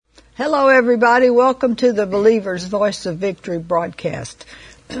Hello, everybody. Welcome to the Believer's Voice of Victory broadcast.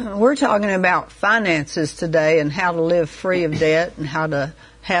 We're talking about finances today and how to live free of debt and how to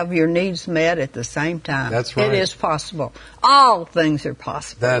have your needs met at the same time. That's right. It is possible. All things are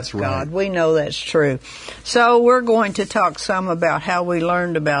possible. That's with right. God. We know that's true. So we're going to talk some about how we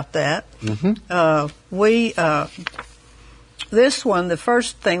learned about that. This one, the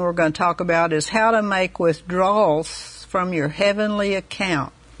first thing we're going to talk about is how to make withdrawals from your heavenly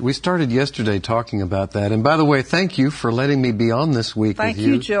account. We started yesterday talking about that. And by the way, thank you for letting me be on this week with you. Thank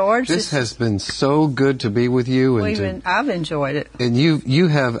you, George. This has been so good to be with you. I've enjoyed it. And you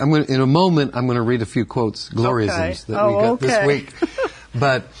have, in a moment, I'm going to read a few quotes, Gloriaisms, that we got this week.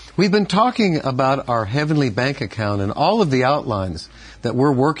 But we've been talking about our heavenly bank account, and all of the outlines that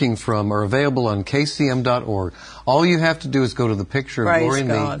we're working from are available on kcm.org. All you have to do is go to the picture of Praise Gloria and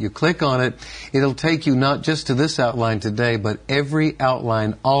God. me. You click on it. It'll take you not just to this outline today, but every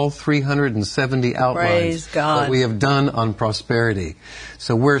outline, all 370 outlines Praise God. that we have done on prosperity.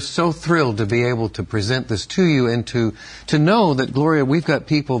 So we're so thrilled to be able to present this to you and to know that, Gloria, we've got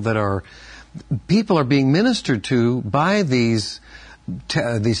people are being ministered to by these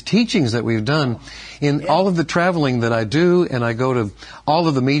teachings that we've done in all of the traveling that I do, and I go to all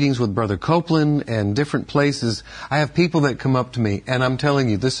of the meetings with Brother Copeland and different places. I have people that come up to me, and I'm telling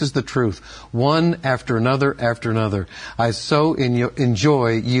you, this is the truth. One after another after another. I so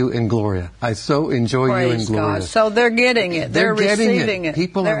enjoy you and Gloria. I so enjoy Praise you and Gloria. God. So they're getting it. They're receiving it.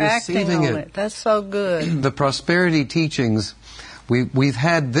 People they're are receiving acting on it. That's so good. The prosperity teachings, we've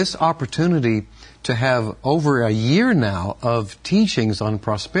had this opportunity to have over a year now of teachings on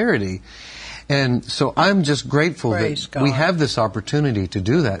prosperity. And so I'm just grateful Praise that God. we have this opportunity to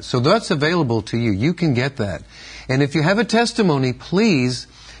do that. So that's available to you. You can get that. And if you have a testimony, please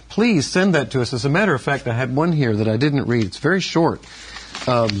send that to us. As a matter of fact, I had one here that I didn't read. It's very short.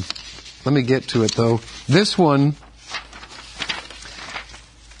 Let me get to it, though. This one,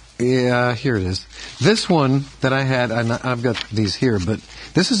 here it is. This one that I had, I've got these here, but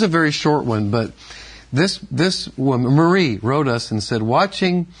this is a very short one, but this woman, Marie, wrote us and said,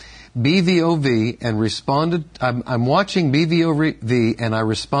 watching BVOV and responded, I'm watching BVOV and I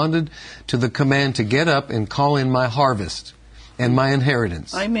responded to the command to get up and call in my harvest and my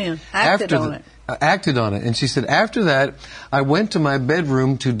inheritance. Amen. Acted on it. And she said, after that, I went to my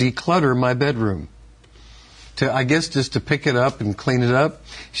bedroom to declutter my bedroom. I guess just to pick it up and clean it up.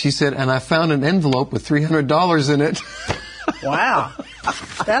 She said, and I found an envelope with $300 in it. Wow.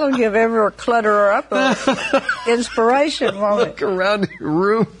 That'll give every clutterer up inspiration, won't it? Look around your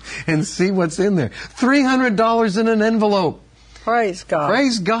room and see what's in there. $300 in an envelope. Praise God.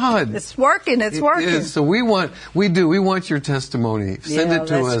 Praise God. It's working. It's working. It is. So we want your testimony. Send it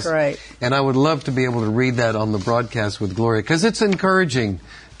to us. That's great. And I would love to be able to read that on the broadcast with Gloria, because it's encouraging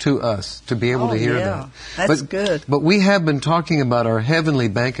to us to be able to hear that. That's good. But we have been talking about our heavenly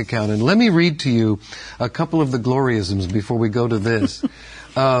bank account, and let me read to you a couple of the Gloriaisms before we go to this.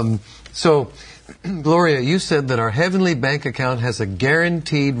 So, Gloria, you said that our heavenly bank account has a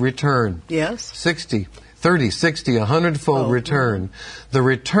guaranteed return. Yes. 30, 60, 100-fold return. The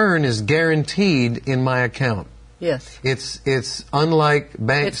return is guaranteed in my account. Yes. It's unlike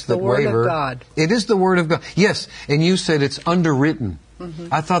banks that waver. It's the Word of God. It is the Word of God. Yes, and you said it's underwritten. Mm-hmm.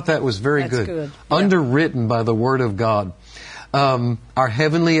 I thought that was very That's good. Yeah. Underwritten by the Word of God. Our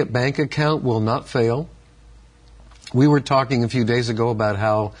heavenly bank account will not fail. We were talking a few days ago about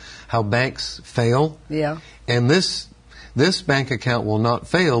how banks fail. Yeah. And this bank account will not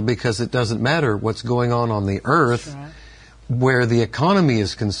fail because it doesn't matter what's going on the earth. That's right. Where the economy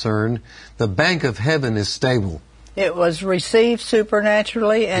is concerned, the bank of heaven is stable. It was received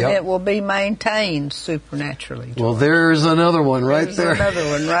supernaturally, and it will be maintained supernaturally. George. Well, there's another one right there. There's another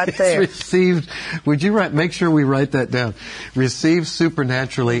one right there. It's received. Would you make sure we write that down? Received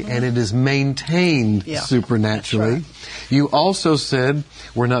supernaturally, and it is maintained supernaturally. That's right. You also said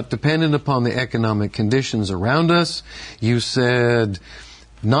we're not dependent upon the economic conditions around us. You said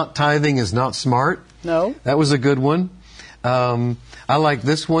not tithing is not smart. No. That was a good one. I like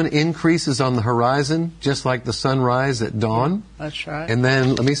this one. Increases on the horizon, just like the sunrise at dawn. That's right. And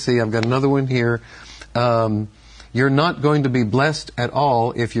then, let me see, I've got another one here. You're not going to be blessed at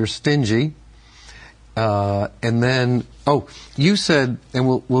all if you're stingy. And then, you said, and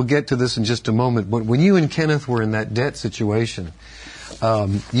we'll get to this in just a moment, but when you and Kenneth were in that debt situation, How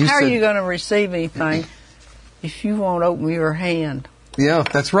are you going to receive anything if you won't open your hand? Yeah,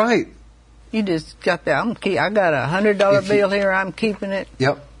 that's right. You just got that. I got a $100 bill here. I'm keeping it.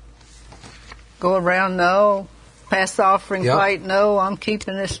 Yep. Go around, no. Pass the offering plate, no. I'm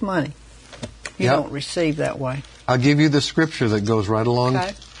keeping this money. You don't receive that way. I'll give you the scripture that goes right along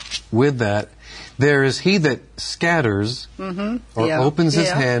with that. There is he that scatters or opens his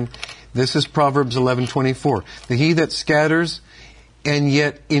hand. This is Proverbs 11:24. The he that scatters and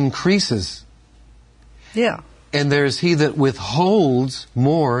yet increases. Yeah. And there's he that withholds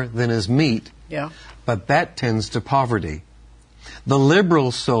more than is meet. Yeah. But that tends to poverty. The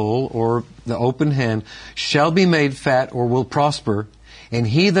liberal soul, or the open hand, shall be made fat or will prosper, and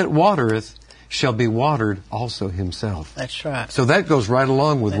he that watereth shall be watered also himself. That's right. So that goes right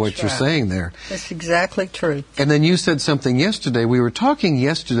along with what you're saying there. That's exactly true. And then you said something yesterday. We were talking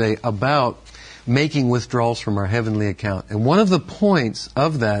yesterday about making withdrawals from our heavenly account. And one of the points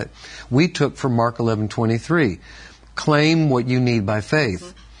of that we took from Mark 11:23. Claim what you need by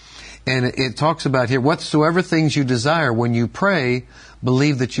faith. And it talks about here, whatsoever things you desire, when you pray,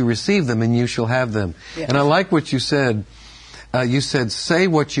 believe that you receive them and you shall have them. Yes. And I like what you said. You said, say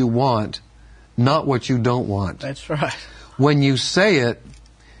what you want, not what you don't want. That's right. When you say it,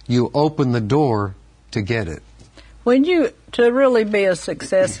 you open the door to get it. To really be a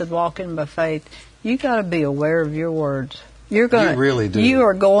success in walking by faith, you got to be aware of your words. You really do. You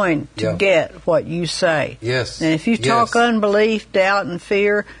are going to get what you say. Yes. And if you talk unbelief, doubt, and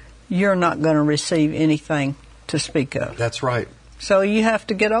fear, you're not going to receive anything to speak of. That's right. So you have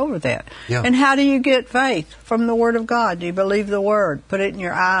to get over that. Yeah. And how do you get faith? From the Word of God. Do you believe the Word? Put it in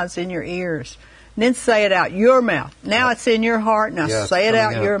your eyes, in your ears. And then say it out your mouth. Now it's in your heart. Now say it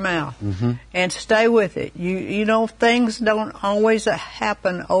out your mouth. Mm-hmm. And stay with it. You know, things don't always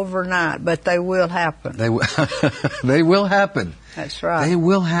happen overnight, but they will happen. They will happen. That's right. They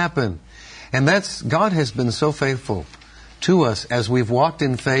will happen. And God has been so faithful to us as we've walked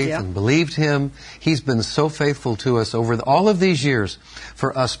in faith and believed Him. He's been so faithful to us over all of these years.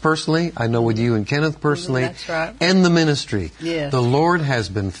 For us personally, I know with you and Kenneth personally, that's right. And the ministry. Yes. The Lord has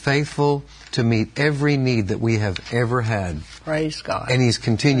been faithful to meet every need that we have ever had. Praise God. And He's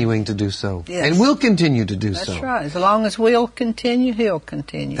continuing to do so. Yes. And will continue to do so. That's right. As long as we'll continue, He'll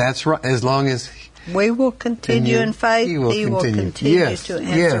continue. That's right. As long as we will continue in faith, He will continue to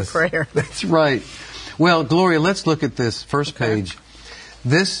answer prayer. That's right. Well, Gloria, let's look at this first page.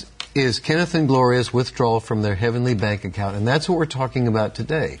 This is Kenneth and Gloria's withdrawal from their heavenly bank account. And that's what we're talking about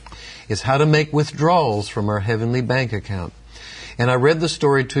today, is how to make withdrawals from our heavenly bank account. And I read the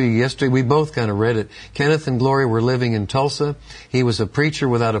story to you yesterday. We both kind of read it. Kenneth and Gloria were living in Tulsa. He was a preacher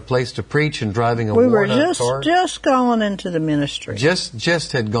without a place to preach and driving a worn-out car. We were just going into the ministry.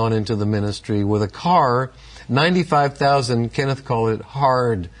 Just had gone into the ministry with a car, 95,000, Kenneth called it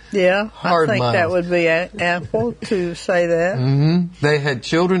hard. Yeah, hard I think miles. That would be ample to say that. Mm-hmm. They had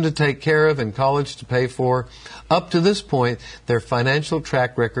children to take care of and college to pay for. Up to this point, their financial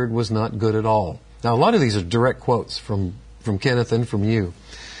track record was not good at all. Now, a lot of these are direct quotes from Kenneth and from you.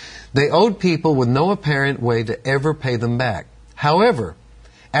 They owed people with no apparent way to ever pay them back. However,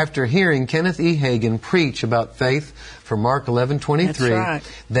 after hearing Kenneth E. Hagin preach about faith from Mark 11:23,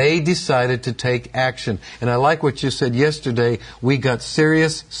 they decided to take action. And I like what you said yesterday. We got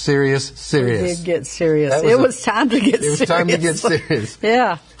serious. We did get serious. It was time to get serious. It was time to get serious.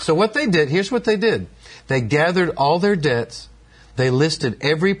 Yeah. So what they did, here's what they did. They gathered all their debts. They listed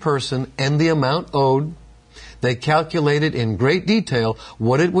every person and the amount owed. They calculated in great detail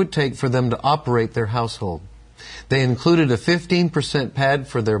what it would take for them to operate their household. They included a 15% pad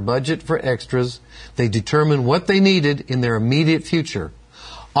for their budget for extras. They determined what they needed in their immediate future.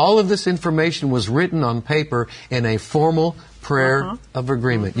 All of this information was written on paper in a formal prayer of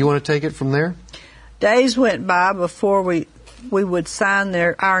agreement. You want to take it from there? Days went by before we would sign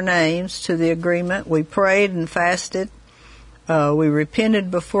our names to the agreement. We prayed and fasted. We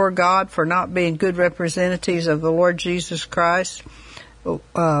repented before God for not being good representatives of the Lord Jesus Christ.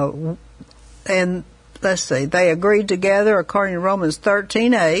 And let's see, they agreed together, according to Romans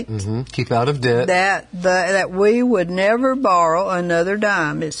 13:8, keep out of debt, that we would never borrow another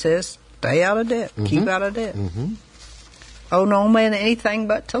dime. It says, stay out of debt, keep out of debt. Owe no man anything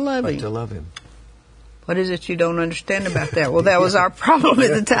but to love him. To love him. What is it you don't understand about that? Well, that was our problem at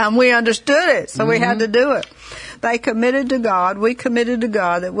the time. We understood it, so we had to do it. They committed to God, we committed to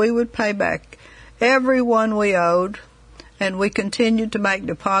God that we would pay back everyone we owed, and we continued to make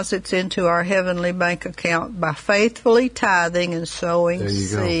deposits into our heavenly bank account by faithfully tithing and sowing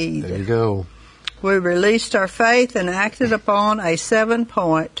seed. There you go. We released our faith and acted upon a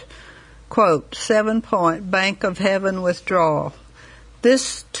 7-point bank of heaven withdrawal.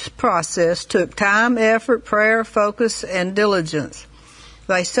 This process took time, effort, prayer, focus, and diligence.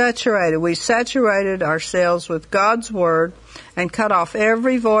 We saturated ourselves with God's Word and cut off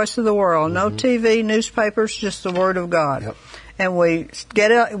every voice of the world. No TV, newspapers, just the Word of God. Yep. And we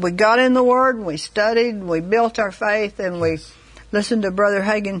got in the Word, and we studied, and we built our faith, and we listened to Brother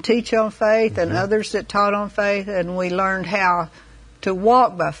Hagin teach on faith and others that taught on faith, and we learned how to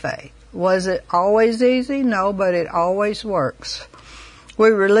walk by faith. Was it always easy? No, but it always works. We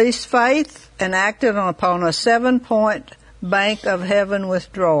released faith and acted upon a 7-point bank of heaven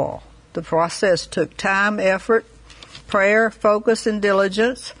withdrawal. The process took time, effort, prayer, focus, and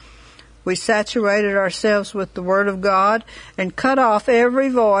diligence. We saturated ourselves with the Word of God and cut off every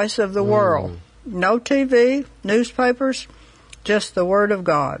voice of the world. No TV, newspapers, just the Word of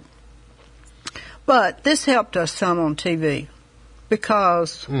God. But this helped us some on TV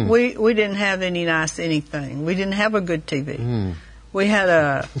because we didn't have any nice anything. We didn't have a good TV. We had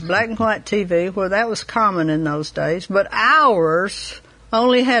a black and white TV, where that was common in those days, but ours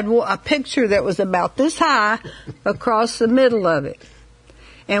only had a picture that was about this high across the middle of it.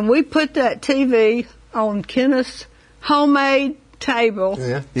 And we put that TV on Kenneth's homemade table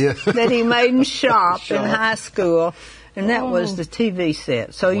that he made in shop in high school, and that was the TV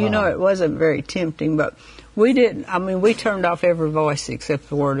set. So, you know, it wasn't very tempting, but we didn't, I mean, we turned off every voice except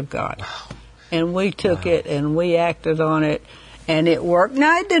the Word of God. And we took it and we acted on it. And it worked.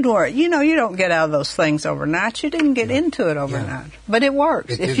 Now, it didn't work. You know, you don't get out of those things overnight. You didn't get into it overnight. But it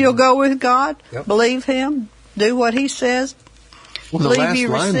works. If you'll go with God, believe Him, do what He says, believe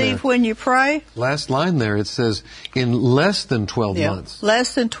you receive when you pray. Last line there, it says, in less than 12 months.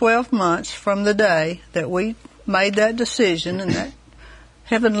 Less than 12 months from the day that we made that decision and that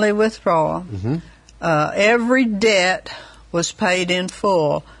heavenly withdrawal, every debt was paid in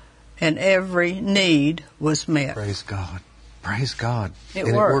full and every need was met. Praise God. Praise God. It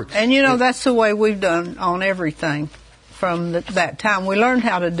worked. And, you know, that's the way we've done on everything from that time. We learned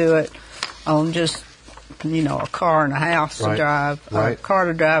how to do it on just, you know, a car and a house to drive, a car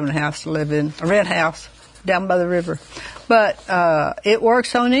to drive and a house to live in, a red house down by the river. But it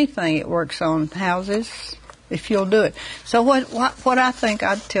works on anything. It works on houses if you'll do it. So what I think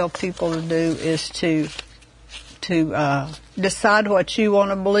I'd tell people to do is to decide what you want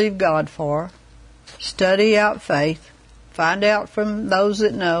to believe God for, study out faith, find out from those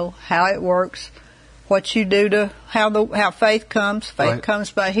that know how it works, what you do to how faith comes. Faith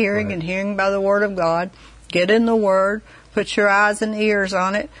comes by hearing, and hearing by the Word of God. Get in the Word, put your eyes and ears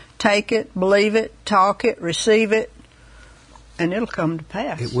on it, take it, believe it, talk it, receive it, and it'll come to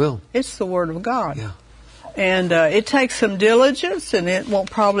pass. It will. It's the Word of God. Yeah. And it takes some diligence, and it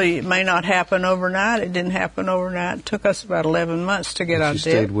may not happen overnight. It didn't happen overnight. It took us about 11 months to get out of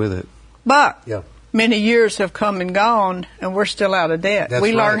debt. You stayed with it. But many years have come and gone, and we're still out of debt. That's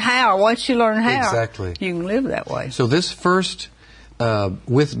we learn how. Once you learn how, you can live that way. So this first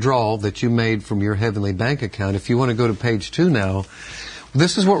withdrawal that you made from your heavenly bank account, if you want to go to page 2 now,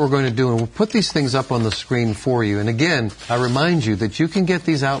 this is what we're going to do, and we'll put these things up on the screen for you. And again, I remind you that you can get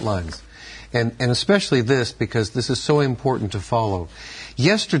these outlines, and especially this, because this is so important to follow.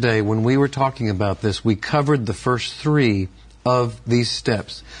 Yesterday, when we were talking about this, we covered the first 3 of these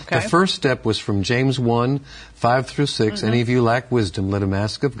steps. The first step was from James 1, 5 through 6. Any of you lack wisdom, let him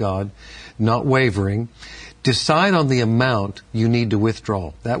ask of God, not wavering. Decide on the amount you need to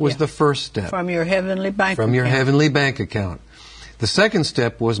withdraw. That was the first step. From your heavenly bank account. From your heavenly bank account. The second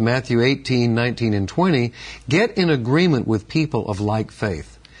step was Matthew 18, 19, and 20. Get in agreement with people of like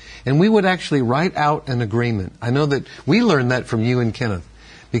faith. And we would actually write out an agreement. I know that we learned that from you and Kenneth,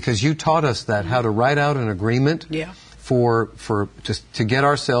 because you taught us that, how to write out an agreement. To get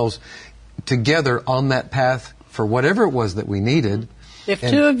ourselves together on that path for whatever it was that we needed. If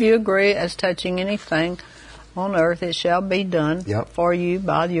 2 of you agree as touching anything on earth, it shall be done for you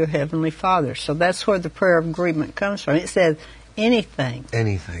by your heavenly Father. So that's where the prayer of agreement comes from. It says anything.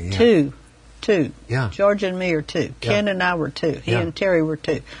 Anything, 2. Yeah. George and me are 2. Ken and I were 2. He and Terry were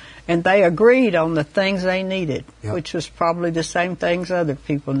 2. And they agreed on the things they needed, which was probably the same things other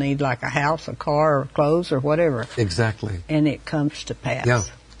people need, like a house, a car, or clothes, or whatever. Exactly. And it comes to pass.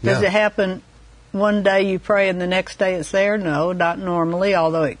 Does it happen one day you pray and the next day it's there? No, not normally,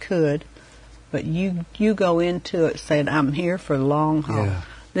 although it could. But you go into it saying, I'm here for the long haul.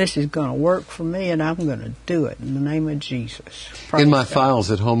 This is going to work for me, and I'm going to do it in the name of Jesus. Praise in my God.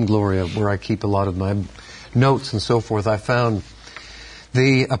 files at home, Gloria, where I keep a lot of my notes and so forth, I found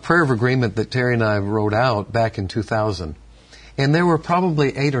a prayer of agreement that Terry and I wrote out back in 2000. And there were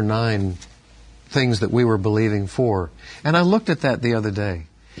probably 8 or 9 things that we were believing for. And I looked at that the other day.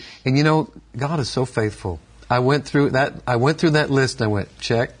 And you know, God is so faithful. I went through that list and I went,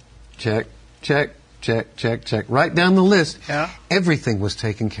 check, check, check, check, check, check. Right down the list. Everything was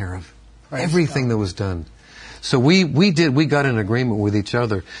taken care of. Praise Everything God. that was done. So we got in agreement with each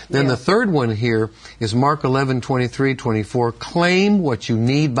other. Then the third one here is Mark 11, 23, 24. Claim what you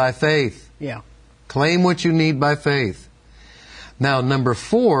need by faith. Claim what you need by faith. Now, number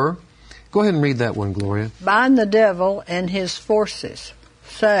 4, go ahead and read that one, Gloria. Bind the devil and his forces.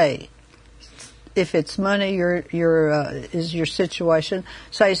 Say, if it's money is your situation,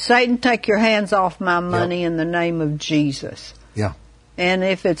 say, Satan, take your hands off my money in the name of Jesus. Yeah. And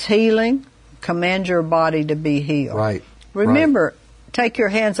if it's healing, command your body to be healed. Right. Remember, take your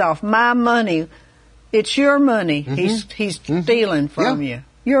hands off my money. It's your money. He's stealing from you.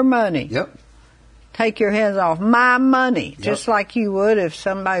 Your money. Yep. Take your hands off my money, just like you would if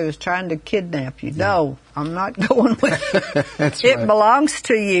somebody was trying to kidnap you. No, I'm not going with it. That's It right. belongs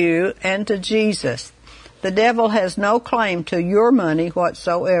to you and to Jesus. The devil has no claim to your money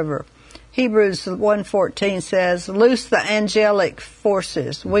whatsoever. Hebrews 1:14 says, loose the angelic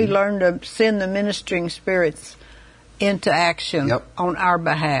forces. We learn to send the ministering spirits into action on our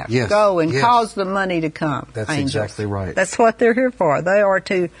behalf. Yes. Go and cause the money to come. That's angels. exactly right. That's what they're here for. They are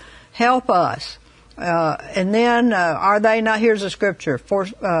to help us. And then, are they not, here's a scripture,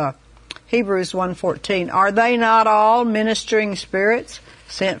 Hebrews 1:14, are they not all ministering spirits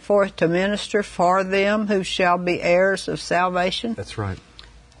sent forth to minister for them who shall be heirs of salvation? That's right.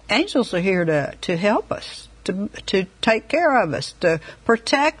 Angels are here to help us, to take care of us, to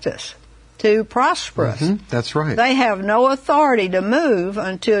protect us, to prosper us. That's right. They have no authority to move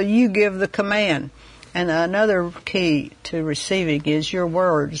until you give the command. And another key to receiving is your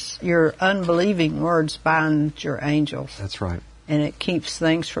words. Your unbelieving words bind your angels. That's right. And it keeps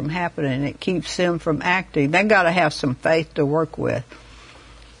things from happening. It keeps them from acting. They've got to have some faith to work with.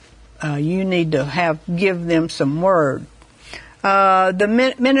 You need to give them some word.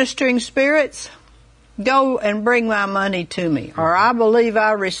 The ministering spirits, go and bring my money to me. Or I believe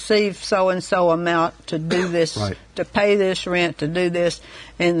I received so-and-so amount to do this, to pay this rent, to do this.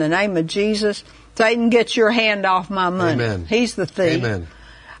 In the name of Jesus, Satan, get your hand off my money. Amen. He's the thief. Amen.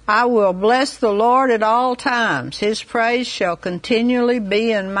 I will bless the Lord at all times. His praise shall continually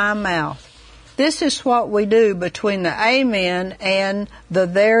be in my mouth. This is what we do between the amen and the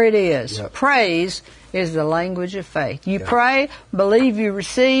there it is. Yep. Praise is the language of faith. You pray, believe you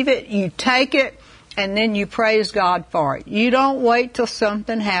receive it, you take it, and then you praise God for it. You don't wait till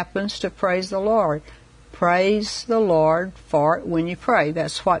something happens to praise the Lord. Praise the Lord for it when you pray.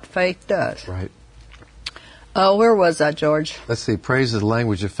 That's what faith does. Right. Where was I, George? Let's see. Praise is the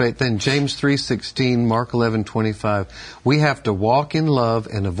language of faith. Then James 3:16, Mark 11:25. We have to walk in love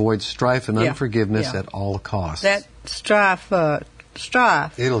and avoid strife and unforgiveness at all costs. That strife.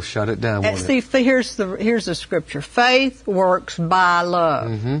 It'll shut it down. Won't See, here's the scripture. Faith works by love,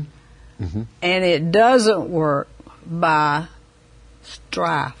 and it doesn't work by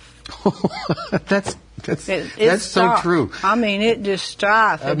strife. That's so true. I mean, it just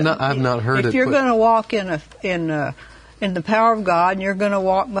strife. I've not heard it. If you're going to walk in the power of God, and you're going to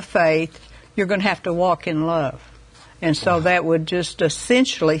walk by faith, you're going to have to walk in love, and so that would just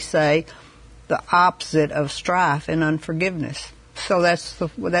essentially say the opposite of strife and unforgiveness. So that's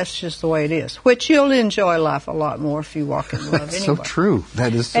just the way it is. Which you'll enjoy life a lot more if you walk in love. That's anyway. so true.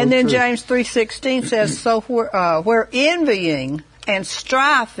 That is so true. And then James 3:16 says, so where envying and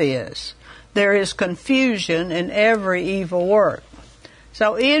strife is, there is confusion in every evil work.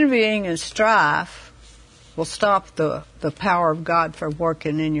 So envying and strife will stop the power of God from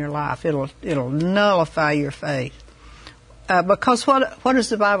working in your life. It'll nullify your faith. Because what does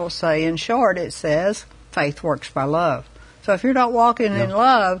the Bible say? In short, it says faith works by love. So if you're not walking in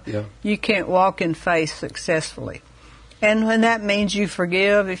love, you can't walk in faith successfully. And when that means you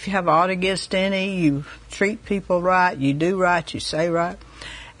forgive, if you have aught against any, you treat people right, you do right, you say right.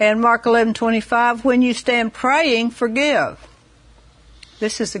 And Mark 11:25, when you stand praying, forgive.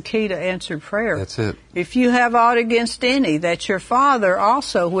 This is the key to answered prayer. That's it. If you have aught against any, that your Father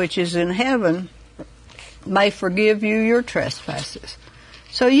also, which is in heaven, may forgive you your trespasses.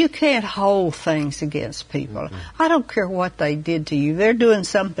 So you can't hold things against people. I don't care what they did to you. They're doing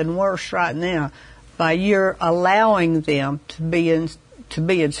something worse right now by your allowing them to be in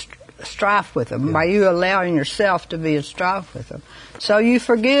strife with them, by you allowing yourself to be in strife with them. So you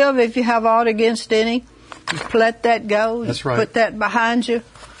forgive if you have aught against any. You let that go. That's you right. Put that behind you,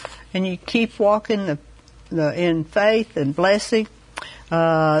 and you keep walking in faith and blessing.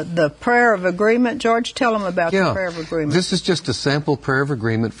 The prayer of agreement. George, tell them about the prayer of agreement. This is just a sample prayer of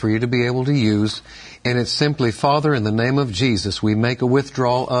agreement for you to be able to use And it's simply, Father, in the name of Jesus, we make a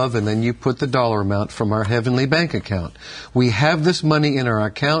withdrawal of, and then you put the dollar amount from our heavenly bank account. We have this money in our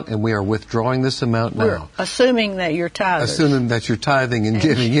account, and we are withdrawing this amount now. We're assuming that you're tithers. Assuming that you're tithing and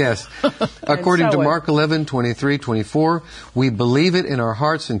giving, yes. According to Mark 11:23-24, we believe it in our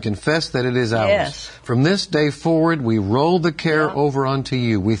hearts and confess that it is ours. Yes. From this day forward, we roll the care over unto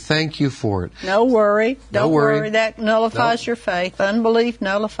you. We thank you for it. No worry. Don't worry. That nullifies your faith. Unbelief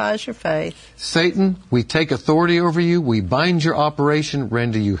nullifies your faith. Satan, we take authority over you. We bind your operation,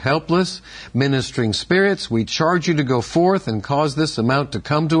 render you helpless. Ministering spirits, we charge you to go forth and cause this amount to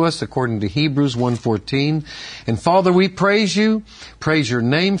come to us according to Hebrews 1:14. And Father, we praise you. Praise your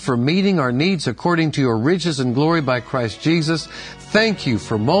name for meeting our needs according to your riches and glory by Christ Jesus. Thank you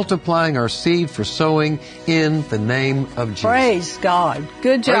for multiplying our seed for sowing in the name of Jesus. Praise God.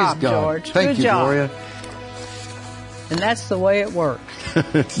 Good job, George. Thank you, Gloria. And that's the way it works.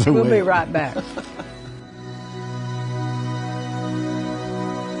 We'll be right back.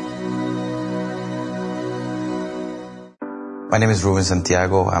 My name is Ruben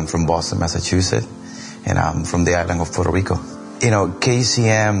Santiago. I'm from Boston, Massachusetts, and I'm from the island of Puerto Rico.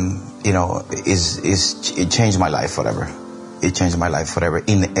 KCM, it changed my life forever. It changed my life forever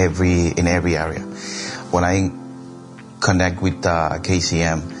in every area. When I connect with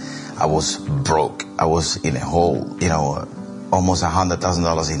KCM, I was broke. I was in a hole, almost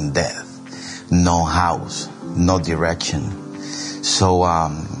 $100,000 in debt. No house, no direction. So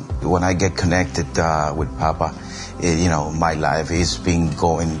when I get connected with Papa, my life is been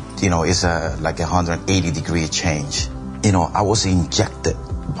going, it's like a 180-degree change. I was injected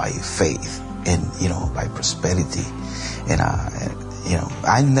by faith and, by prosperity. And,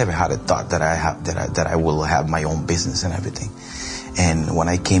 I never had a thought that I will have my own business and everything. And when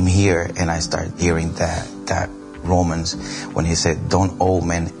I came here and I started hearing that Romans, when he said, don't owe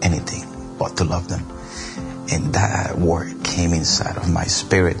men anything but to love them. And that word came inside of my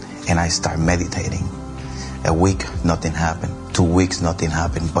spirit and I started meditating. A week, nothing happened. 2 weeks, nothing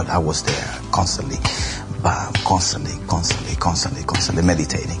happened. But I was there constantly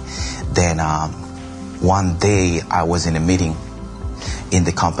meditating. Then one day I was in a meeting in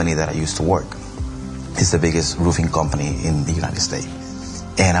the company that I used to work. It's the biggest roofing company in the United States.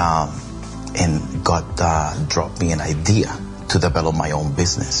 And God dropped me an idea to develop my own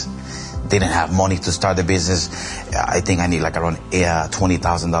business. Didn't have money to start the business. I think I need like around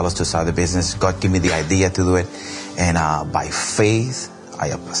 $20,000 to start the business. God gave me the idea to do it. And by faith,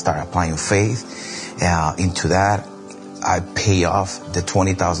 I started applying faith into that. I pay off the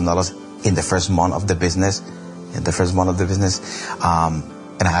 $20,000 in the first month of the business.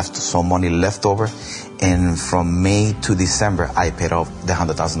 And I have some money left over. And from May to December, I paid off the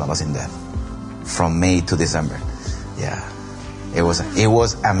 $100,000 in debt. From May to December. Yeah. It was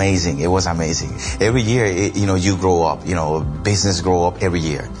amazing. It was amazing. Every year, you grow up, business grow up every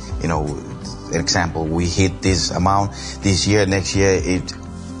year. An example, we hit this amount this year, next year, it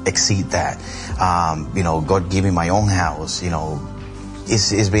exceed that. God gave me my own house,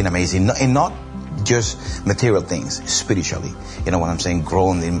 it's been amazing. And not just material things, spiritually. You know what I'm saying?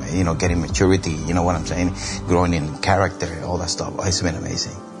 Growing in, getting maturity, you know what I'm saying? Growing in character, all that stuff. It's been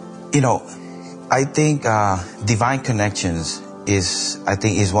amazing. I think divine connections is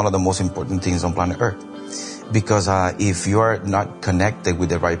one of the most important things on planet Earth. Because if you are not connected with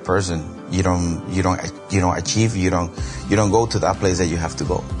the right person, you don't achieve, you don't go to that place that you have to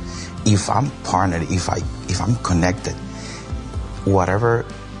go. If I'm partnered, if I'm connected, whatever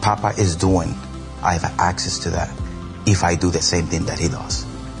Papa is doing, I have access to that. If I do the same thing that he does,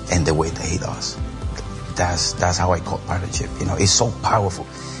 and the way that he does, that's how I call partnership. It's so powerful.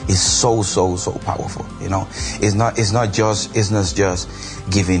 It's so powerful. It's not just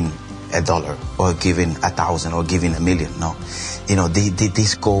giving $1 or giving 1,000 or giving 1,000,000. No,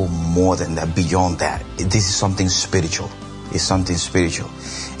 this go more than that, beyond that. This is something spiritual. It's something spiritual,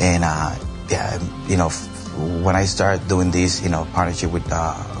 and when I start doing this, partnership with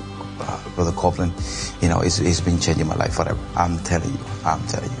Brother Copeland, it's been changing my life forever. I'm telling you.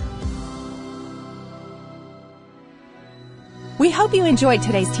 We hope you enjoyed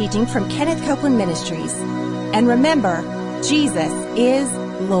today's teaching from Kenneth Copeland Ministries. And remember, Jesus is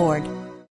Lord.